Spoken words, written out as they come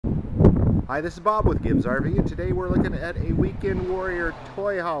Hi, this is Bob with Gibbs RV, and today we're looking at a Weekend Warrior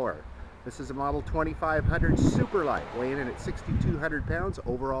toy hauler. This is a model 2500 super light, weighing in at 6,200 pounds,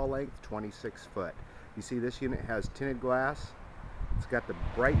 overall length 26 foot. You see this unit has tinted glass. It's got the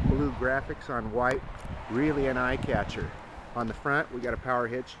bright blue graphics on white, really an eye catcher. On the front we got a power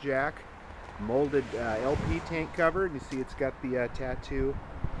hitch jack, molded LP tank cover, and you see it's got the tattoo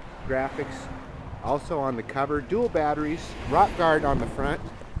graphics. Also on the cover, dual batteries, rock guard on the front,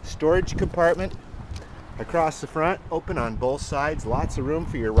 storage compartment across the front, open on both sides, lots of room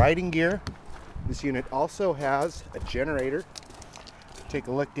for your riding gear. This unit also has a generator. Take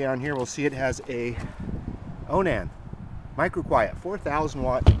a look down here, we'll see it has a awning micro quiet 4,000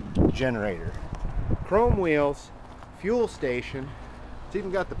 watt generator, chrome wheels, fuel station. It's even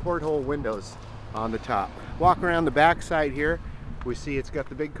got the porthole windows on the top. Walk around the back side here, we see it's got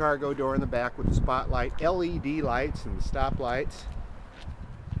the big cargo door in the back with the spotlight, LED lights and the stop lights.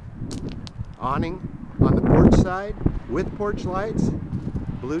 Awning on the porch side with porch lights,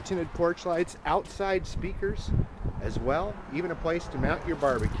 blue tinted porch lights, outside speakers as well, even a place to mount your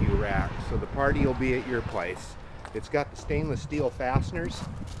barbecue rack, so the party will be at your place. It's got the stainless steel fasteners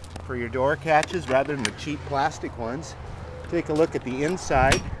for your door catches rather than the cheap plastic ones. Take a look at the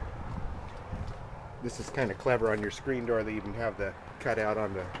inside. This is kind of clever on your screen door. They even have the cutout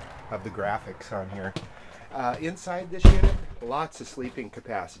of the graphics on here. Inside this unit, lots of sleeping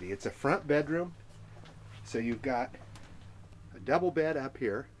capacity. It's a front bedroom, so you've got a double bed up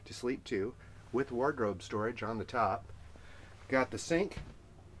here to sleep to with wardrobe storage on the top. Got the sink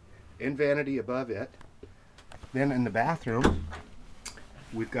and vanity above it. Then in the bathroom,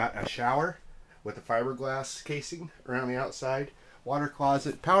 we've got a shower with a fiberglass casing around the outside, water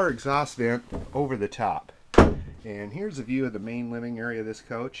closet, power exhaust vent over the top. And here's a view of the main living area of this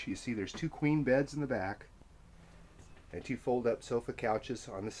coach. You see there's two queen beds in the back and two fold-up sofa couches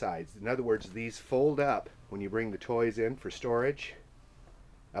on the sides. In other words, these fold up when you bring the toys in for storage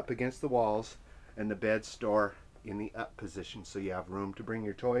up against the walls, and the beds store in the up position, so you have room to bring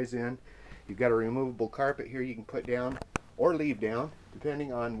your toys in. You've got a removable carpet here you can put down or leave down,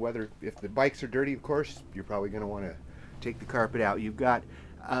 depending on whether, if the bikes are dirty, of course, you're probably going to want to take the carpet out. You've got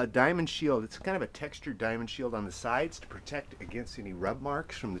a diamond shield. It's kind of a textured diamond shield on the sides to protect against any rub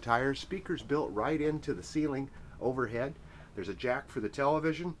marks from the tires. Speakers built right into the ceiling overhead. There's a jack for the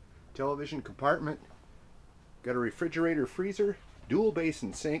television compartment. Got a refrigerator, freezer, dual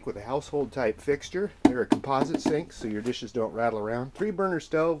basin sink with a household type fixture. They're a composite sink so your dishes don't rattle around. 3-burner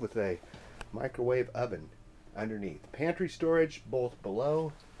stove with a microwave oven underneath. Pantry storage both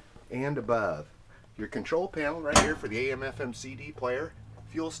below and above. Your control panel right here for the AM/FM CD player,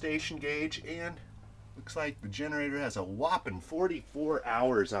 fuel station gauge, and looks like the generator has a whopping 44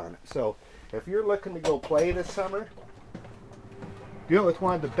 hours on it. So if you're looking to go play this summer, do it with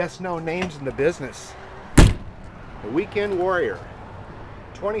one of the best known names in the business, the Weekend Warrior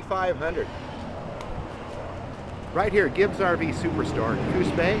 2500. Right here at Gibbs RV Superstore in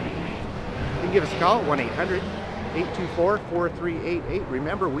Coos Bay. You can give us a call at 1-800-824-4388.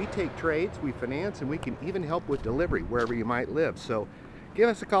 Remember, we take trades, we finance, and we can even help with delivery wherever you might live. So give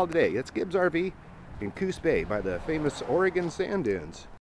us a call today. It's Gibbs RV in Coos Bay by the famous Oregon sand dunes.